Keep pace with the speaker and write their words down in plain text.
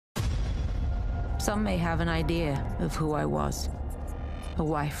Some may have an idea of who I was. A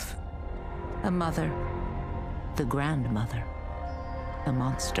wife, a mother, the grandmother, a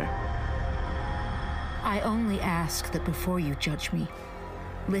monster. I only ask that before you judge me,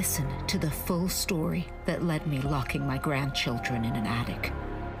 listen to the full story that led me locking my grandchildren in an attic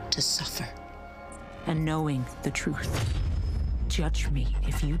to suffer. And knowing the truth, judge me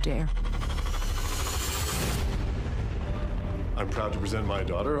if you dare. I'm proud to present my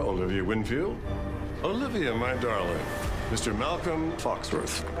daughter, Olivia Winfield. Olivia, my darling, Mr. Malcolm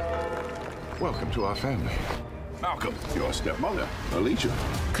Foxworth. Welcome to our family. Malcolm, your stepmother, Olivia.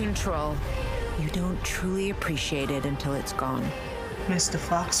 Control. You don't truly appreciate it until it's gone. Mr.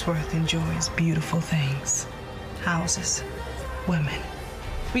 Foxworth enjoys beautiful things. Houses, women.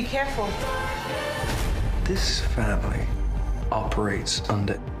 Be careful. This family operates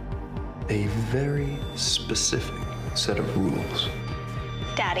under a very specific set of rules.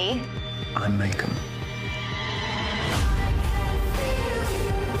 Daddy. I make them.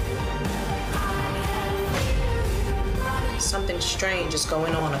 Something strange is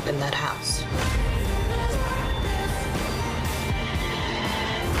going on up in that house.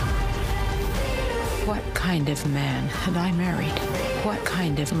 What kind of man had I married? What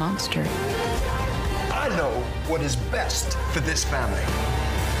kind of monster? I know what is best for this family.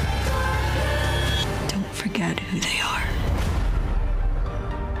 Don't forget who they are.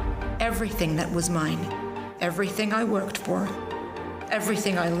 Everything that was mine, everything I worked for,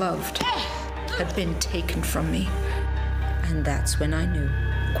 everything I loved had been taken from me. And that's when I knew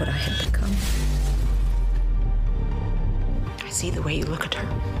what I had become. I see the way you look at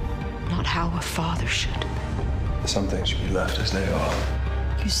her, not how a father should. Some things should be left as they are.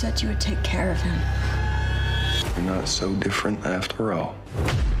 You said you would take care of him. You're not so different after all.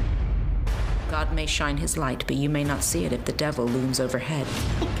 God may shine his light, but you may not see it if the devil looms overhead,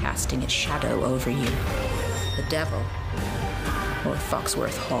 casting its shadow over you. The devil, or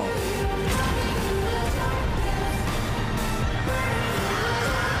Foxworth Hall.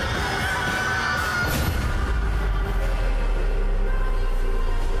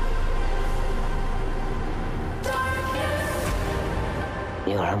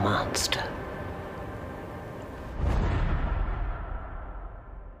 You're a monster.